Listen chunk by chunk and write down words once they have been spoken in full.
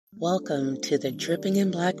Welcome to the Dripping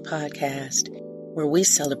in Black podcast, where we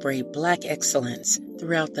celebrate Black excellence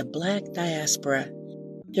throughout the Black diaspora.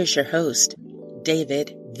 Here's your host,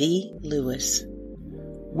 David V. Lewis.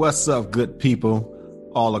 What's up, good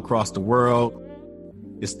people all across the world?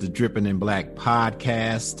 It's the Dripping in Black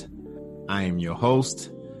podcast. I am your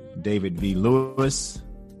host, David V. Lewis.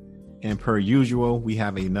 And per usual, we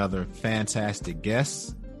have another fantastic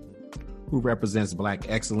guest who represents Black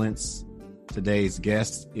excellence. Today's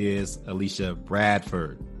guest is Alicia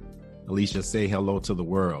Bradford. Alicia, say hello to the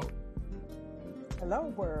world.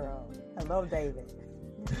 Hello, world. Hello, David.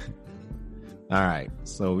 All right.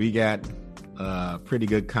 So we got a pretty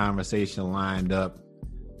good conversation lined up,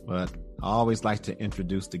 but I always like to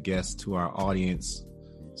introduce the guests to our audience.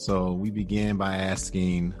 So we begin by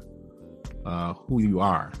asking who you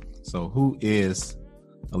are. So who is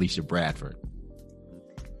Alicia Bradford?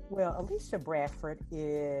 Well, Alicia Bradford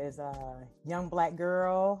is a young Black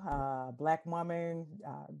girl, Black woman,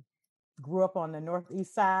 grew up on the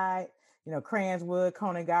Northeast side, Cranswood,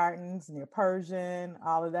 Conant Gardens, near Persian,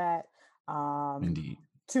 all of that. Indeed.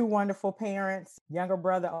 Two wonderful parents, younger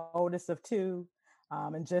brother, oldest of two,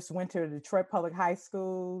 and just went to Detroit Public High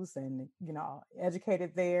Schools and,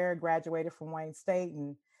 educated there, graduated from Wayne State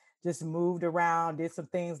and just moved around, did some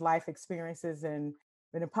things, life experiences, and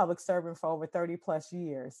been a public servant for over 30 plus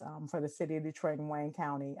years for the city of Detroit and Wayne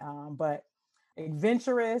County. But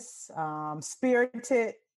adventurous,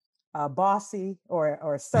 spirited, bossy,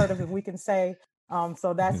 or assertive, if we can say.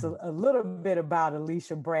 So that's a little bit about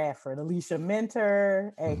Alicia Bradford, Alicia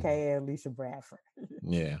Mentor, aka Alicia Bradford.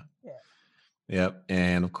 Yeah. Yep.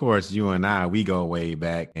 And of course, you and I, we go way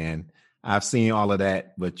back, and I've seen all of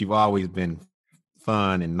that, but you've always been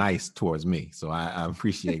fun and nice towards me. So I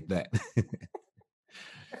appreciate that.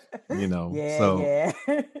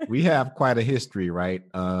 We have quite a history, right?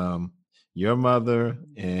 Your mother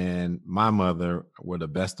and my mother were the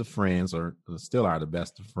best of friends, or still are the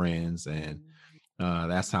best of friends. And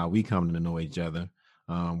that's how we come to know each other.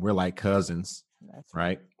 We're like cousins,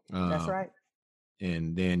 right? That's right.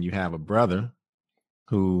 And then you have a brother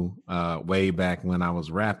who way back when I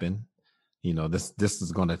was rapping, this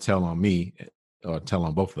is going to tell on me, or tell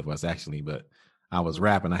on both of us actually, but I was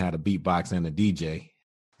rapping. I had a beatbox and a DJ.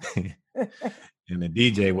 And the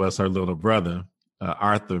DJ was her little brother,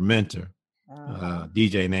 Arthur Mentor.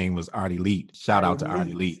 DJ name was Artie Leet. Shout out to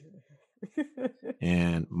Artie Leet.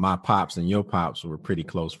 And my pops and your pops were pretty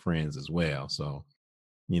close friends as well. So,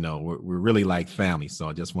 we're really like family. So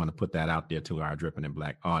I just want to put that out there to our Dripping in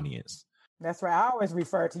Black audience. That's right. I always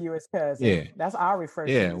refer to you as cousin. Yeah. That's how I refer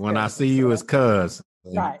to you. Yeah. When cousin. I see you as cuz.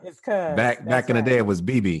 Right. It's cuz. Back in the day, it was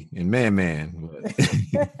BB and Man.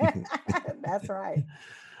 That's right.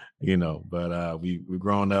 But we've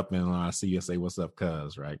grown up, and I see you say, "What's up,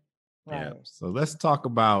 cuz?" Right? Yeah. So let's talk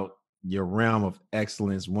about your realm of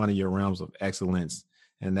excellence. One of your realms of excellence,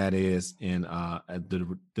 and that is in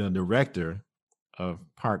the director of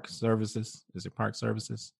Park Services. Is it Park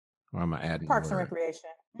Services, or am I adding Parks and Recreation?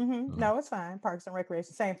 Mm-hmm. No, it's fine. Parks and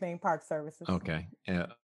Recreation, same thing. Park Services. Okay.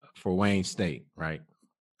 For Wayne State, right?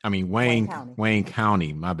 I mean Wayne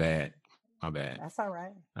County. My bad. That's all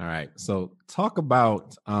right. All right. So talk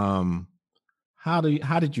about how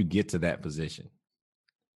did you get to that position?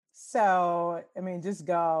 So, just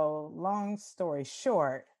go long story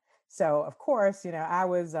short. So, of course, I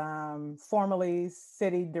was formerly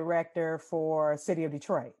city director for City of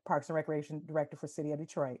Detroit, Parks and Recreation director for City of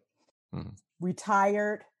Detroit. Mm-hmm.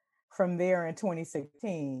 Retired from there in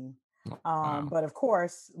 2016. Wow. But of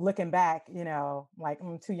course, looking back,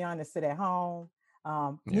 I'm too young to sit at home.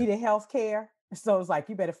 Needed health care. So it's like,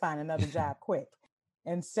 you better find another job quick.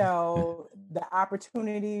 And so the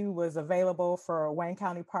opportunity was available for Wayne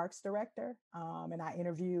County Parks Director. And I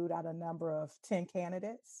interviewed out a number of 10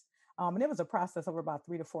 candidates. And it was a process over about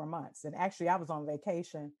 3 to 4 months. And actually, I was on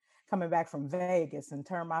vacation coming back from Vegas and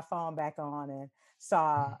turned my phone back on and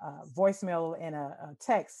saw a voicemail and a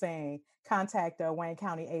text saying, contact Wayne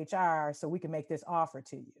County HR so we can make this offer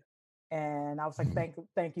to you. And I was like,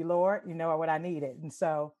 thank you, Lord. You know what I needed. And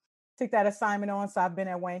so took that assignment on. So I've been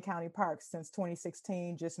at Wayne County Parks since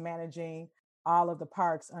 2016, just managing all of the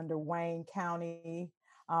parks under Wayne County,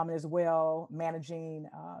 as well managing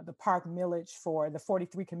the park millage for the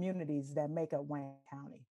 43 communities that make up Wayne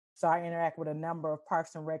County. So I interact with a number of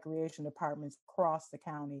parks and recreation departments across the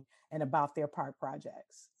county and about their park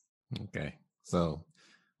projects. Okay. So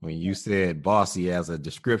when you said bossy as a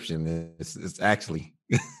description, it's actually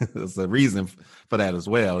there's a reason for that as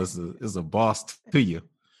well. It's a boss to you,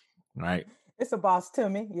 right? It's a boss to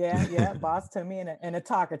me. Yeah, boss to me and a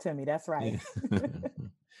talker to me. That's right.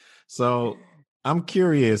 So I'm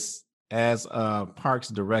curious, as a parks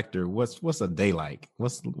director, what's a day like?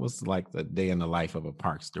 What's like the day in the life of a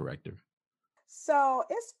parks director? So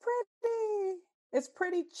it's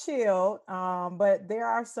pretty chilled, but there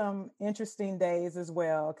are some interesting days as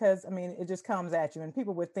well. Because I mean, it just comes at you, and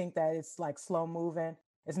people would think that it's like slow moving.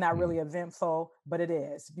 It's not Mm, really eventful, but it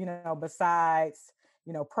is. Besides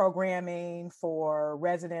programming for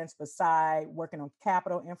residents, beside working on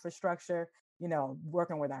capital infrastructure,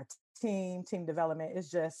 working with our team development.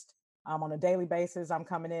 It's just on a daily basis. I'm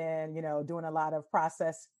coming in, doing a lot of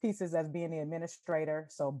process pieces as being the administrator.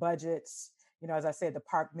 So budgets, as I said, the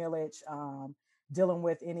park millage, dealing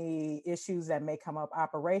with any issues that may come up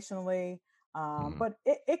operationally. mm, But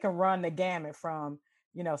it can run the gamut from,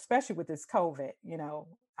 especially with this COVID,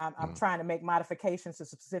 I'm mm. trying to make modifications to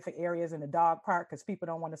specific areas in the dog park because people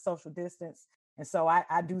don't want to social distance. And so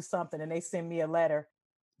I do something and they send me a letter.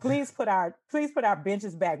 Please put our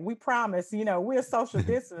benches back. We promise, we're social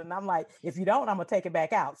distance. And I'm like, if you don't, I'm gonna take it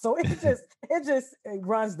back out. So it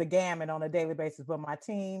runs the gamut on a daily basis. But my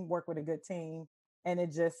team work with a good team, and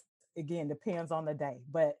it just again depends on the day.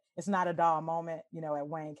 But it's not a dull moment, at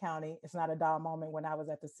Wayne County. It's not a dull moment when I was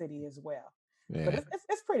at the city as well. But Yeah.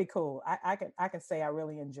 it's pretty cool. I can say I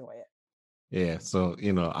really enjoy it. Yeah, so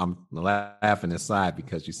I'm laughing aside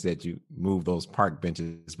because you said you move those park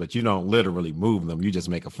benches, but you don't literally move them. You just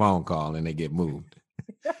make a phone call and they get moved.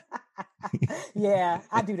 Yeah,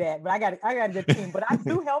 I do that, but I got a good team, but I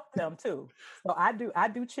do help them too. So I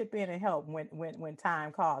do chip in and help when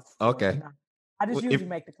time calls for it. Okay. I just Well, usually if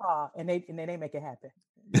make the call and then they make it happen.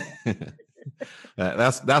 Yeah.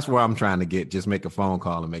 that's where I'm trying to get. Just make a phone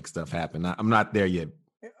call and make stuff happen. I'm not there yet,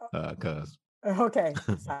 cuz. Okay,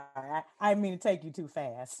 sorry, I didn't mean to take you too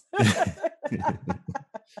fast.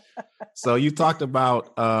 So you talked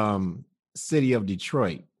about city of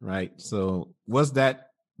Detroit, right? So was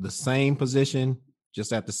that the same position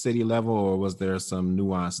just at the city level, or was there some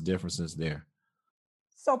nuanced differences there?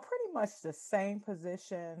 So pretty much the same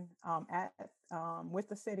position at with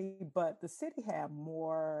the city, but the city had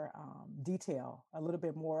more detail, a little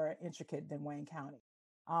bit more intricate than Wayne County.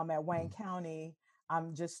 At Wayne Mm, County,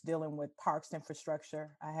 I'm just dealing with parks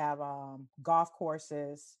infrastructure. I have golf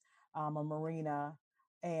courses, a marina,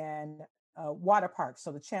 and water parks.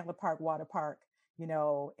 So the Chandler Park Water Park,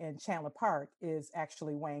 in Chandler Park is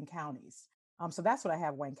actually Wayne County's. So that's what I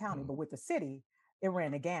have Wayne County. mm, But with the city, it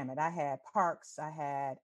ran the gamut. I had parks, I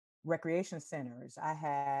had recreation centers, I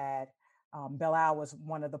had Belle Isle was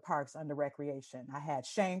one of the parks under recreation. I had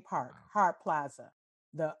Shane Park, Hart Plaza,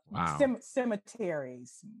 the wow.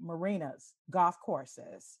 cemeteries, marinas, golf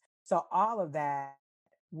courses. So all of that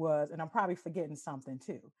was, and I'm probably forgetting something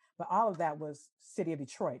too, but all of that was City of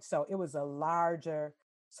Detroit. So it was a larger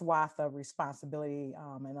swath of responsibility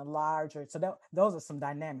and a larger. So those are some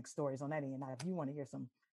dynamic stories on that end. Now, if you want to hear some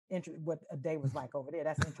what a day was like over there,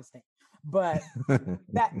 that's interesting. But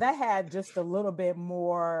that had just a little bit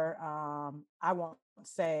more. I won't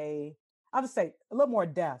say. I'll just say a little more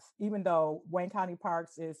depth, even though Wayne County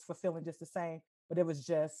Parks is fulfilling just the same, but it was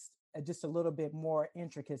just a little bit more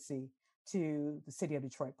intricacy to the City of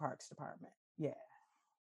Detroit Parks Department. Yeah,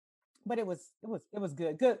 but it was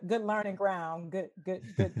good learning ground, good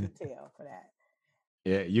detail for that.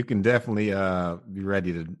 Yeah, you can definitely be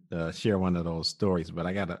ready to share one of those stories, but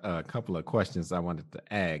I got a couple of questions I wanted to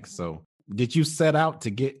ask. So, did you set out to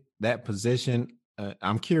get that position?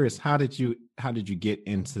 I'm curious, how did you get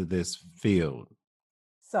into this field?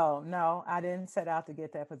 So no, I didn't set out to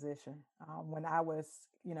get that position. When I was,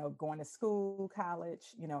 going to school,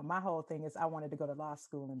 college, my whole thing is I wanted to go to law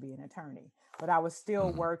school and be an attorney. But I was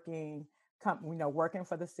still Mhm, working, working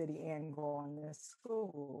for the city and going to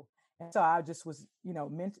school. And so I just was,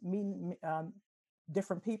 meeting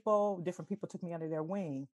different people. Different people took me under their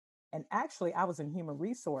wing. And actually, I was in human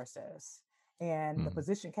resources, and the mhm,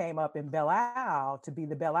 position came up in Belle Isle to be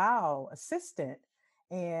the Belle Isle assistant,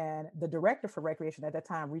 and the director for recreation at that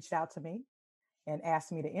time reached out to me and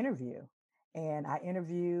asked me to interview. And I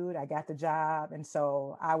interviewed, I got the job. And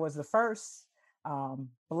so I was the first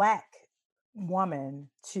Black woman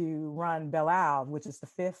to run Belle Isle, which is the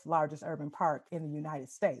fifth largest urban park in the United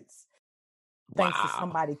States, thanks to wow.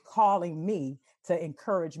 somebody calling me to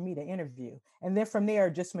encourage me to interview. And then from there,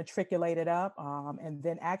 just matriculated up, and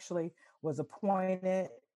then actually was appointed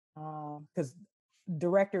because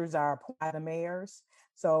directors are appointed by the mayors.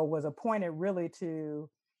 So was appointed really to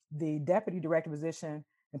the deputy director position.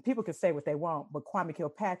 And people could say what they want, but Kwame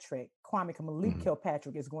Malik Mhm,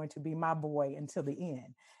 Kilpatrick is going to be my boy until the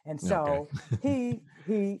end. And okay. so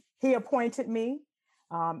he appointed me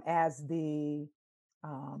as the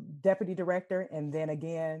deputy director, and then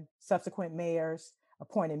again, subsequent mayors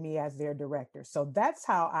appointed me as their director. So that's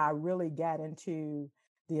how I really got into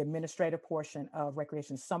the administrative portion of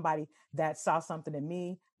recreation. Somebody that saw something in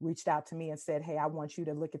me reached out to me and said, hey, I want you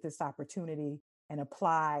to look at this opportunity and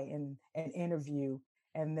apply and interview.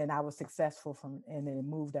 And then I was successful and then it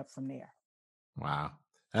moved up from there. Wow.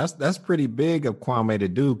 That's pretty big of Kwame to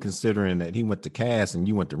do, considering that he went to Cass and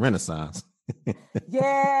you went to Renaissance.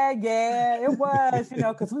 Yeah, it was,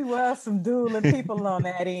 because we were some dueling people on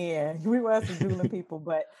that end. We were some dueling people,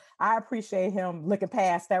 but I appreciate him looking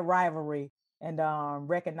past that rivalry and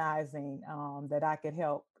recognizing that I could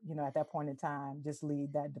help, at that point in time, just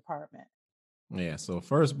lead that department. Yeah. So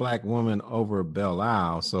first Black woman over Belle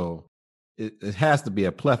Isle. So it has to be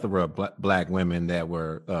a plethora of Black women that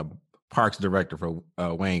were Parks director for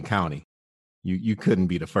Wayne County. You couldn't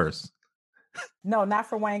be the first. No, not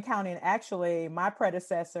for Wayne County. And actually, my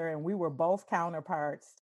predecessor, and we were both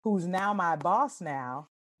counterparts, who's now my boss now,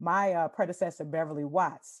 my predecessor, Beverly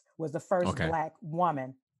Watts, was the first Black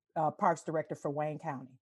woman Parks director for Wayne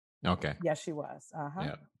County. Okay. Yes, she was.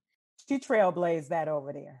 Yeah. She trailblazed that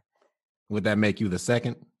over there. Would that make you the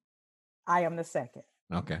second? I am the second.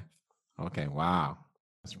 Okay. Wow.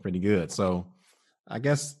 That's pretty good. So I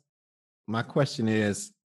guess my question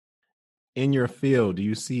is, in your field, do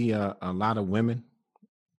you see a lot of women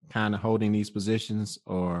kind of holding these positions,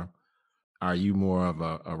 or are you more of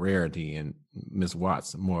a rarity and Ms.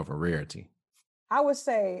 Watts more of a rarity? I would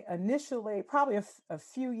say initially, probably a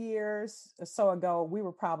few years or so ago, we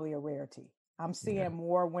were probably a rarity. I'm seeing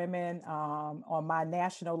more women on my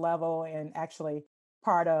national level, and actually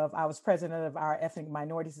I was president of our Ethnic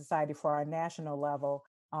Minority Society for our national level.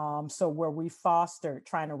 So where we fostered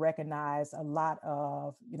trying to recognize a lot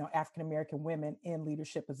of, African-American women in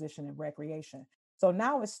leadership position in recreation. So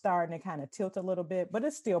now it's starting to kind of tilt a little bit, but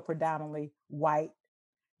it's still predominantly white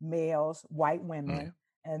males, white women,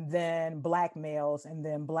 and then Black males, and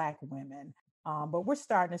then Black women. But we're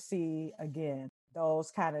starting to see, again,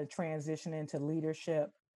 those kind of transition into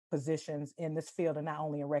leadership positions in this field, and not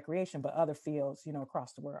only in recreation, but other fields,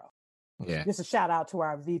 across the world. Yeah. Just a shout out to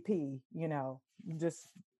our VP, just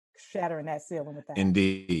shattering that ceiling with that.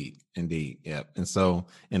 Indeed. Yep. And so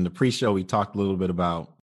in the pre-show, we talked a little bit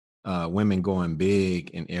about women going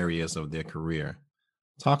big in areas of their career.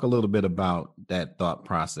 Talk a little bit about that thought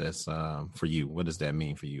process for you. What does that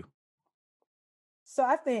mean for you? So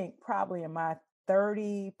I think probably in my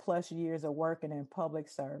 30 plus years of working in public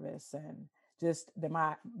service, and just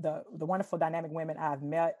the wonderful dynamic women I've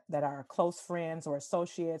met that are close friends or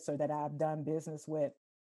associates or that I've done business with,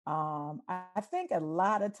 I think a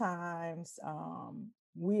lot of times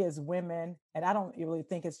we as women, and I don't really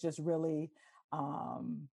think it's just really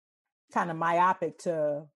kind of myopic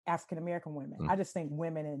to African-American women. I just think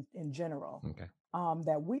women in general,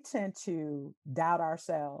 that we tend to doubt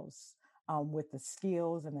ourselves with the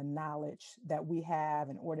skills and the knowledge that we have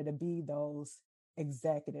in order to be those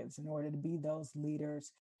executives, in order to be those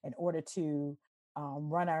leaders, in order to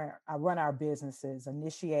run our businesses,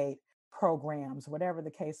 initiate programs, whatever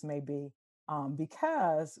the case may be,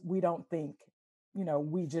 because we don't think,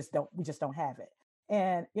 we just don't have it.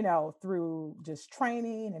 And, through just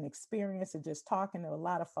training and experience and just talking to a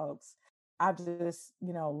lot of folks, I've just,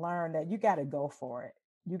 learned that you got to go for it.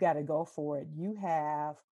 You got to go for it. You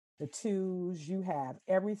have the tools, you have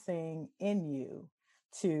everything in you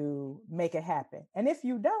to make it happen. And if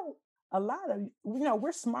you don't, a lot of,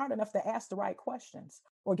 we're smart enough to ask the right questions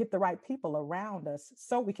or get the right people around us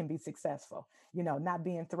so we can be successful, not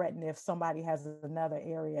being threatened if somebody has another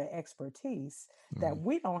area of expertise that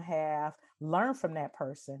we don't have, learn from that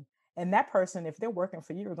person. And that person, if they're working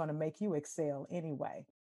for you, are going to make you excel anyway.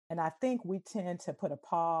 And I think we tend to put a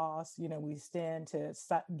pause, we tend to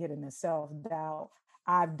get into self-doubt.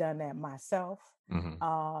 I've done that myself,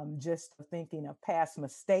 just thinking of past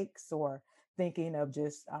mistakes or thinking of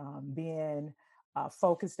just being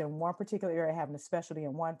focused in one particular area, having a specialty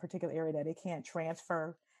in one particular area that it can't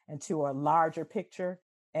transfer into a larger picture,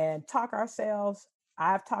 and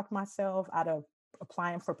I've talked myself out of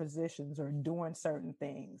applying for positions or doing certain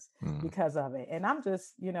things because of it. And I'm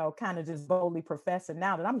just, kind of just boldly professing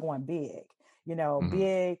now that I'm going big,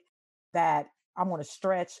 big, that I'm going to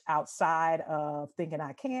stretch outside of thinking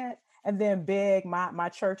I can't. And then big, my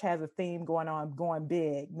church has a theme going on. Going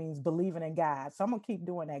big means believing in God. So I'm going to keep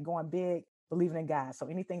doing that, going big, believing in God. So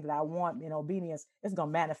anything that I want in obedience, it's going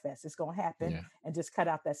to manifest. It's going to happen. And just cut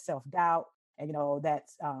out that self-doubt. And,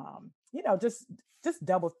 that's, just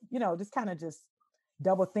double, just kind of just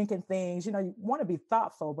double thinking things. You want to be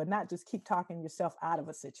thoughtful, but not just keep talking yourself out of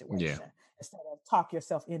a situation instead of talk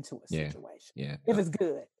yourself into a situation. Yeah. If it's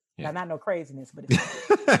good. Now, Yeah. not no craziness, but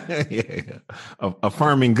it's Yeah.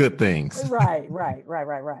 Affirming good things. right.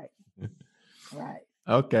 Right.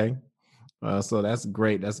 Okay. So that's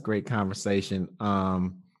great. That's a great conversation.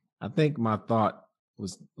 I think my thought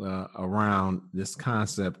was around this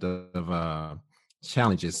concept of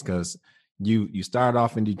challenges, because you start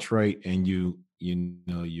off in Detroit and you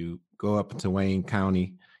go up to Wayne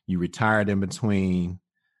County. You retired in between.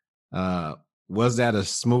 Uh, was that a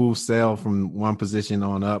smooth sail from one position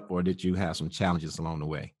on up, or did you have some challenges along the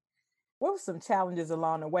way? What were some challenges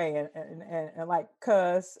along the way? And like,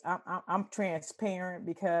 cause I'm transparent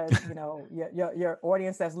because, your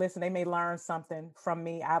audience that's listening, they may learn something from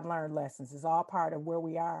me. I've learned lessons. It's all part of where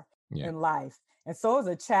we are Yeah. in life. And so it was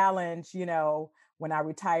a challenge, when I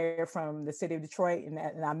retired from the city of Detroit,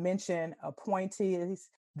 and I mentioned appointees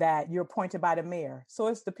that you're appointed by the mayor. So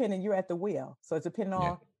it's depending, you're at the wheel. So it's depending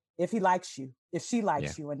Yeah. on if he likes you, if she Yeah.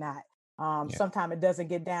 likes you or not. Yeah. Sometimes it doesn't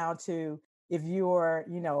get down to if you're,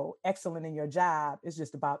 excellent in your job. It's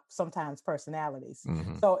just about sometimes personalities.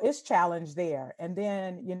 Mm-hmm. So it's challenge there. And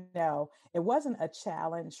then, it wasn't a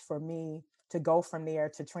challenge for me to go from there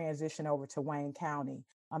to transition over to Wayne County,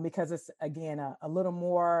 because it's, again, a little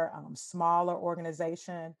more smaller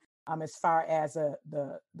organization as far as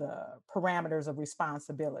the parameters of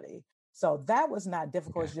responsibility. So that was not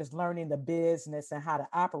difficult. Okay. It's just learning the business and how to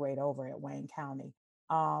operate over at Wayne County.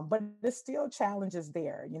 But there's still challenges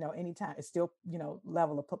there, anytime. It's still,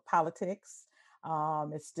 level of politics.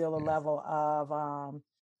 It's still a Yeah. level of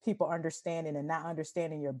people understanding and not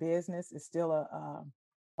understanding your business. It's still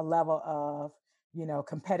a level of,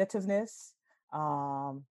 competitiveness.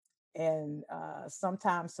 Um, and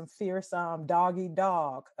sometimes some fierce dog eat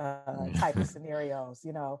dog type of scenarios,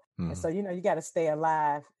 And so, Mm-hmm. you got to stay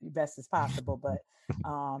alive best as possible. But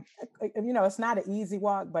it's not an easy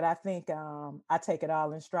walk, but I think I take it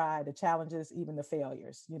all in stride, the challenges, even the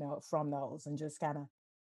failures, from those, and just kind of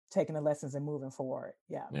taking the lessons and moving forward.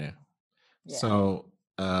 Yeah. Yeah. Yeah. So,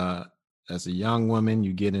 as a young woman,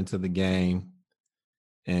 you get into the game,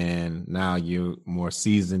 and now you're more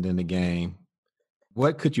seasoned in the game.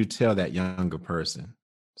 What could you tell that younger person?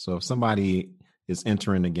 So, if somebody is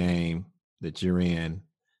entering the game that you're in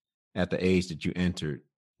at the age that you entered,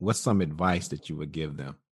 what's some advice that you would give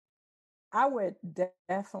them? I would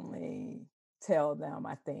definitely tell them,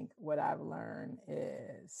 I think what I've learned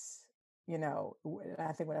is,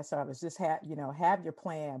 I think what I started was just have your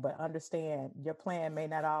plan, but understand your plan may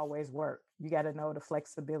not always work. You got to know the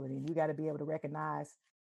flexibility. You got to be able to recognize,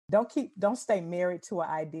 don't stay married to an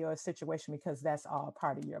idea or situation because that's all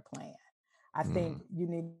part of your plan. I think Mm, you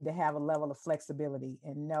need to have a level of flexibility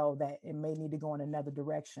and know that it may need to go in another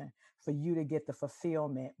direction for you to get the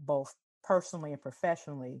fulfillment, both personally and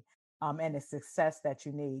professionally, and the success that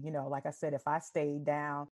you need. Like I said, if I stayed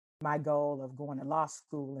down my goal of going to law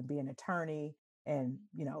school and being an attorney and,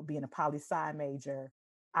 being a poli sci major,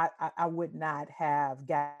 I would not have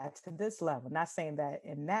got to this level. Not saying that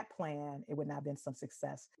in that plan, it would not have been some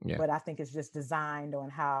success, yeah. but I think it's just designed on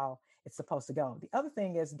how it's supposed to go. The other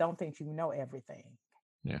thing is, don't think you know everything,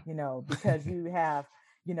 Yeah. because you have,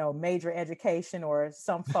 major education, or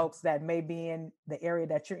some folks that may be in the area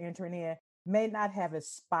that you're entering in may not have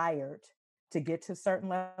aspired to get to certain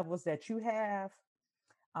levels that you have.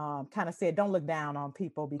 Kind of said, don't look down on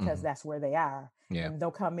people because Hmm. that's where they are. Yeah. And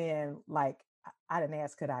don't come in like, I didn't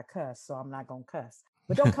ask, could I cuss? So I'm not going to cuss.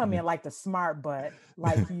 But don't come in like the smart butt,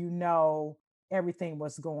 like, everything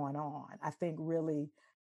was going on. I think really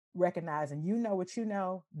recognizing, what you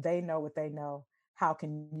know, they know what they know. How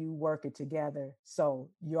can you work it together so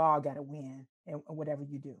you all got to win in whatever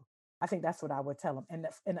you do? I think that's what I would tell them. And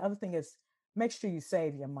the other thing is, make sure you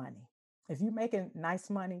save your money. If you're making nice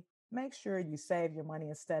money, make sure you save your money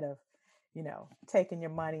instead of, taking your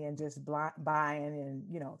money and just buying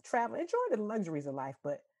and, traveling. Enjoy the luxuries of life,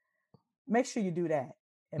 but make sure you do that.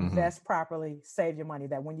 Hmm. Invest properly, save your money.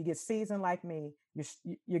 That when you get seasoned like me,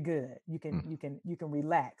 you're good. You can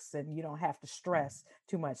relax and you don't have to stress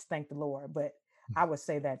too much. Thank the Lord. But I would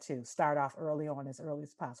say that too. Start off early on, as early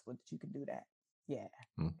as possible, that you can do that. Yeah,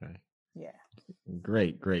 Okay. yeah.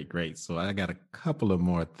 Great, great, great. So I got a couple of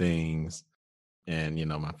more things. And,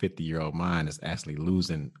 my 50-year-old mind is actually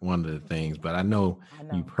losing one of the things, but I know I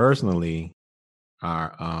you know. personally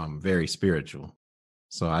are very spiritual.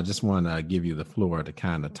 So I just want to give you the floor to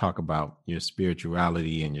kind of talk about your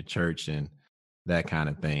spirituality and your church and that kind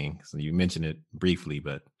of thing. So you mentioned it briefly,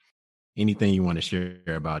 but anything you want to share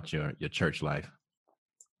about your church life?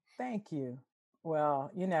 Thank you.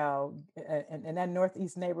 Well, in that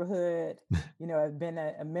Northeast neighborhood, I've been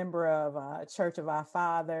a member of Church of Our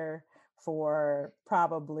Father for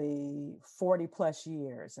probably 40 plus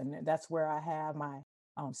years. And that's where I have my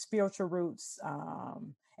spiritual roots.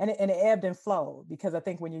 And it ebbed and flowed, because I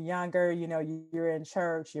think when you're younger, you're in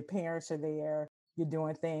church, your parents are there, you're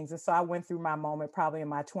doing things. And so I went through my moment probably in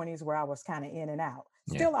my 20s where I was kind of in and out,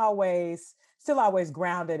 Yeah. still always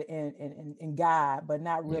grounded in God, but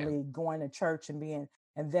not Yeah. really going to church and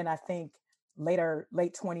then I think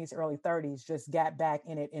late 20s, early 30s, just got back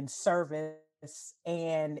in it in service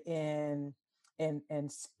and in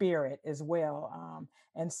spirit as well.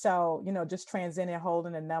 And so, just transcending,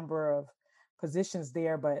 holding a number of positions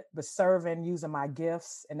there, but serving, using my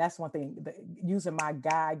gifts. And that's one thing, using my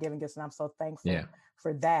God-given gifts. And I'm so thankful Yeah.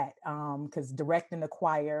 for that. Because directing the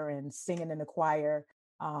choir and singing in the choir,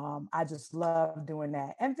 I just love doing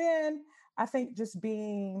that. And then I think just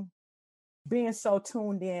being so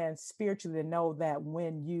tuned in spiritually to know that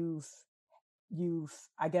when you've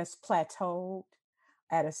I guess plateaued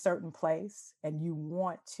at a certain place and you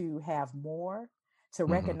want to have more, to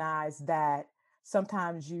recognize that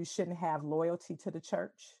sometimes you shouldn't have loyalty to the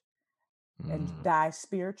church and die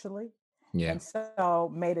spiritually. Yeah. And so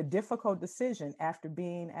made a difficult decision after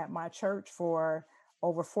being at my church for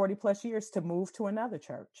over 40 plus years to move to another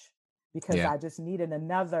church, because Yeah. I just needed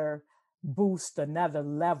another boost, another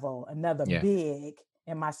level, another Yeah. big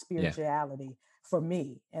in my Yeah. spirituality for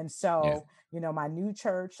me. And Yeah. so, my new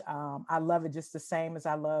church, I love it just the same as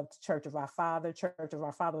I loved Church of Our Father. Church of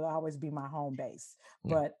Our Father will always be my home base.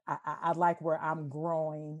 Yeah. But I like where I'm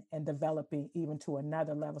growing and developing even to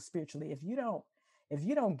another level spiritually. If you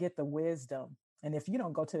don't get the wisdom, and if you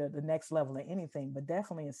don't go to the next level of anything, but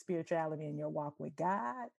definitely in spirituality in your walk with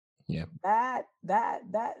God, Yeah. that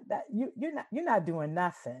you're not doing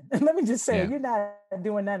nothing. Let me just say Yeah. that you're not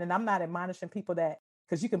doing nothing. And I'm not admonishing people that,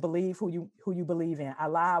 because you can believe who you believe in,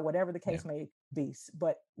 Allah, whatever the Yeah. case may be.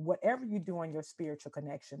 But whatever you do in your spiritual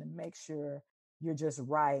connection, and make sure you're just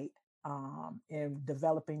right in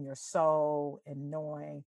developing your soul and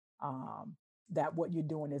knowing that what you're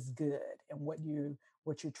doing is good, and what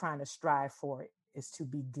you're trying to strive for is to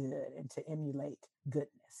be good and to emulate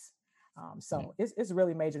goodness. Yeah. So it's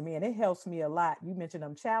really major to me, and it helps me a lot. You mentioned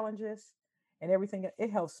them challenges and everything.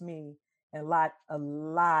 It helps me in a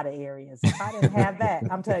lot of areas. If I didn't have that,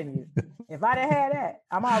 I'm telling you, if I didn't have that,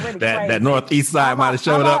 I'm already that crazy. northeast side might have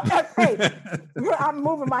showed up. Hey, I'm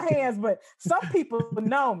moving my hands, but some people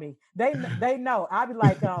know me. They know. I'll be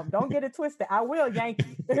like, don't get it twisted. I will yank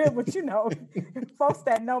you. But folks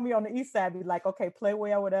that know me on the east side be like, okay, play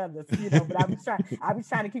well with others, but I be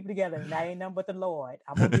trying to keep it together. And I ain't nothing but the Lord.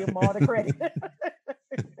 I'm gonna give them all the credit.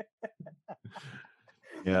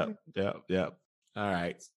 Yep. All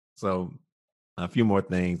right. So a few more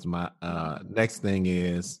things. My next thing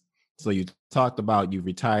is, so you talked about you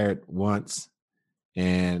retired once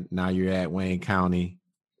and now you're at Wayne County.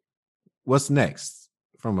 What's next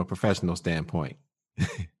from a professional standpoint?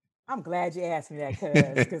 I'm glad you asked me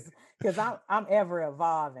that, because I'm ever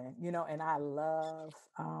evolving, and I love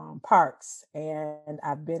parks, and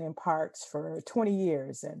I've been in parks for 20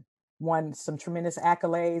 years and won some tremendous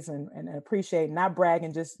accolades, and appreciate, not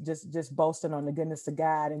bragging, just boasting on the goodness of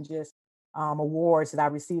God, and just awards that I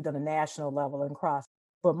received on a national level and across.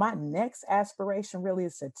 But my next aspiration really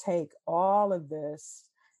is to take all of this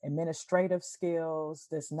administrative skills,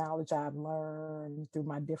 this knowledge I've learned through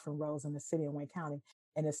my different roles in the city of Wayne County,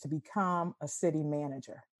 and it's to become a city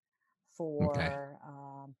manager Okay.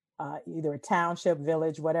 for either a township,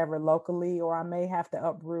 village, whatever, locally, or I may have to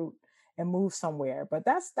uproot and move somewhere. But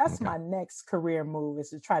that's Okay. my next career move,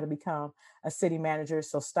 is to try to become a city manager.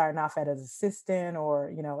 So starting off as an assistant, or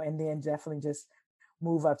and then definitely just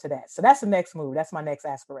move up to that. So that's the next move. That's my next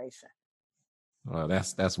aspiration. Well,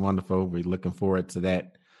 that's wonderful. We're looking forward to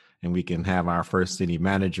that, and we can have our first city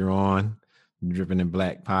manager on Dripping in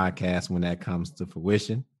Black podcast when that comes to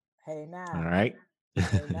fruition. Hey, now. All right.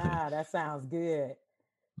 Hey, now, that sounds good.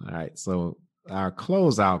 All right. So our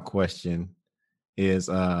closeout question is,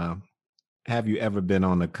 have you ever been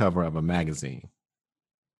on the cover of a magazine?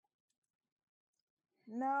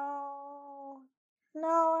 No,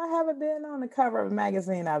 I haven't been on the cover of a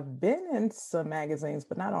magazine. I've been in some magazines,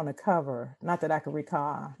 but not on the cover. Not that I can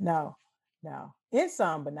recall. No. In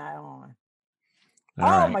some, but not on.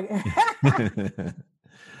 All my right.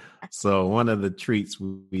 So one of the treats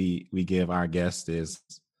we give our guests is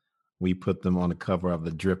we put them on the cover of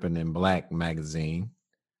the Dripping in Black magazine,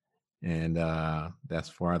 and that's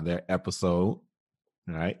for their episode.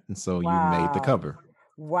 All right, and so you made the cover.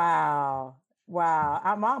 Wow.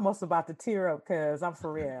 I'm almost about to tear up, because I'm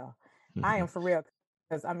for real. I am for real,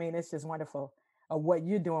 because I mean, it's just wonderful what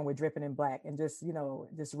you're doing with Dripping in Black, and just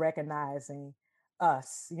just recognizing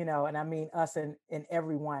us, and I mean us and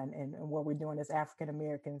everyone, and what we're doing as African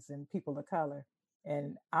Americans and people of color.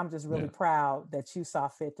 And I'm just really proud that you saw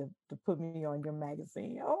fit to put me on your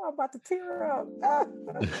magazine. Oh, I'm about to tear up.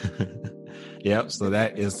 Yep. So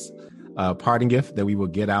that is a parting gift that we will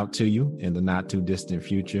get out to you in the not too distant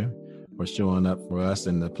future for showing up for us.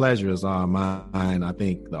 And the pleasure is all mine. I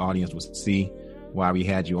think the audience will see why we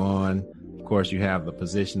had you on. Of course, you have the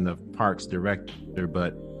position of parks director,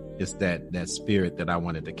 but it's that spirit that I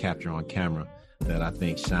wanted to capture on camera that I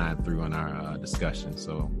think shined through in our discussion.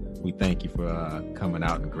 So we thank you for coming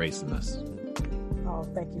out and gracing us. Oh,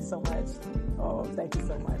 thank you so much. Oh, thank you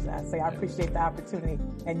so much. I appreciate the opportunity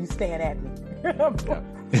and you staying at me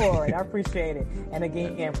for it. I appreciate it. And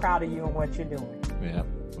again, proud of you and what you're doing. Yeah.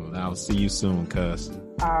 Well, I'll see you soon, cuz.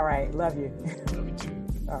 All right. Love you. Love you too.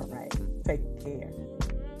 All right. Take care.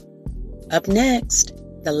 Up next,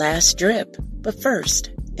 The Last Drip. But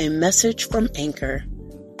first, a message from Anchor.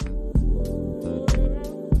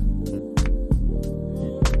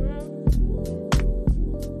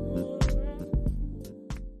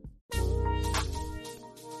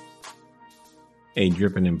 A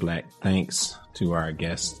Dripping in Black thanks to our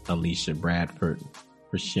guest, Alicia Bradford,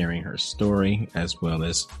 for sharing her story, as well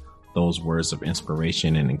as those words of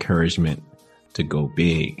inspiration and encouragement to go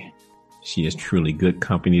big. She is truly good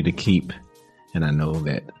company to keep, and I know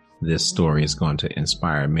that this story is going to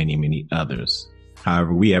inspire many, many others.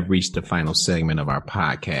 However, we have reached the final segment of our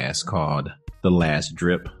podcast called The Last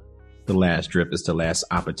Drip. The Last Drip is the last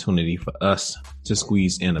opportunity for us to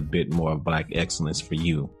squeeze in a bit more of Black excellence for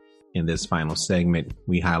you. In this final segment,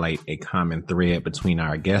 we highlight a common thread between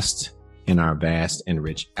our guests and our vast and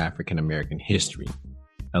rich African American history.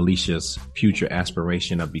 Alicia's future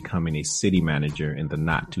aspiration of becoming a city manager in the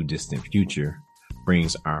not too distant future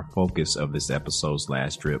brings our focus of this episode's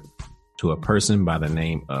last drip to a person by the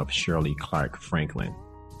name of Shirley Clark Franklin.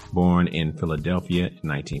 Born in Philadelphia in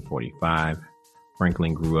 1945,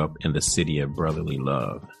 Franklin grew up in the city of brotherly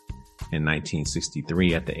love. In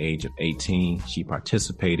 1963, at the age of 18, she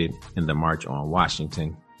participated in the March on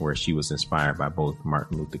Washington, where she was inspired by both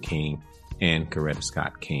Martin Luther King and Coretta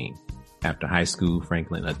Scott King. After high school,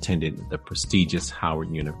 Franklin attended the prestigious Howard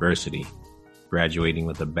University, graduating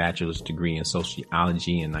with a bachelor's degree in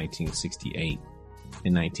sociology in 1968.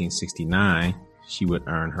 In 1969, she would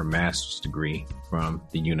earn her master's degree from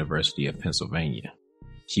the University of Pennsylvania.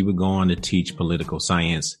 She would go on to teach political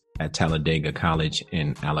science at Talladega College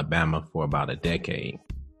in Alabama for about a decade.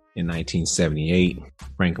 In 1978,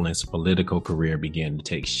 Franklin's political career began to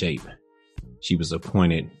take shape. She was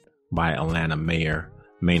appointed by Atlanta Mayor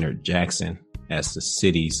Maynard Jackson as the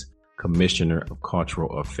city's Commissioner of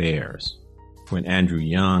Cultural Affairs. When Andrew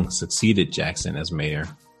Young succeeded Jackson as mayor,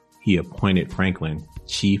 he appointed Franklin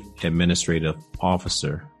Chief Administrative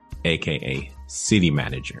Officer, aka City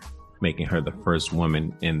Manager, making her the first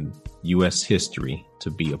woman in U.S. history to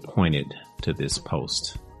be appointed to this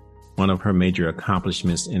post. One of her major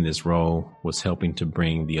accomplishments in this role was helping to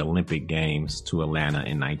bring the Olympic Games to Atlanta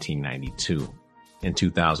in 1992. In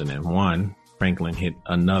 2001, Franklin hit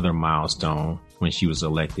another milestone when she was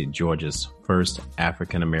elected Georgia's first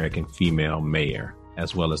African-American female mayor,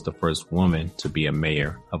 as well as the first woman to be a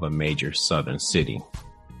mayor of a major southern city.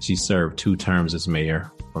 She served 2 terms as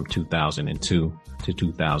mayor from 2002 to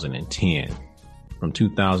 2010. From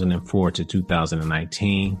 2004 to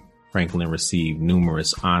 2019, Franklin received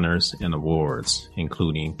numerous honors and awards,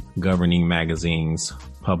 including Governing Magazine's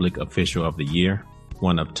Public Official of the Year,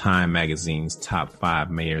 one of Time Magazine's top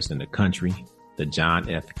 5 mayors in the country, the John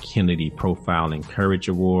F. Kennedy Profile and Courage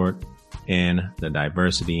Award, and the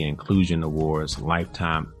Diversity and Inclusion Awards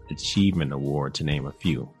Lifetime Achievement Award, to name a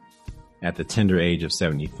few. At the tender age of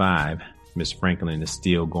 75, Ms. Franklin is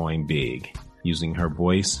still going big, using her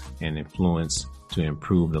voice and influence to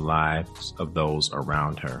improve the lives of those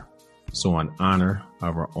around her. So in honor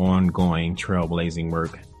of her ongoing trailblazing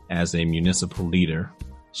work as a municipal leader,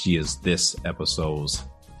 she is this episode's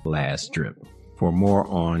last drip. For more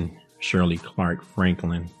on Shirley Clark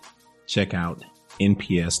Franklin, check out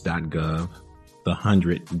nps.gov,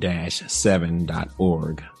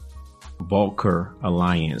 the100-7.org,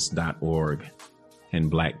 vulcaralliance.org,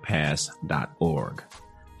 and blackpass.org.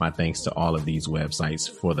 My thanks to all of these websites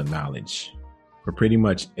for the knowledge. For pretty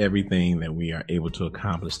much everything that we are able to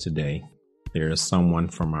accomplish today, there is someone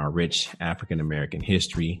from our rich African American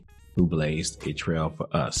history who blazed a trail for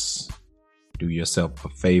us. Do yourself a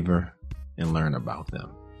favor and learn about them.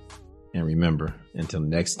 And remember, until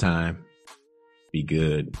next time, be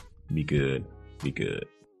good, be good, be good.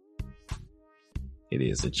 It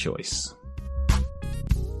is a choice.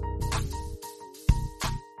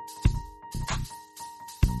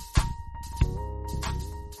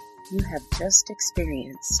 You have just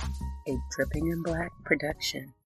experienced a Dripping in Black production.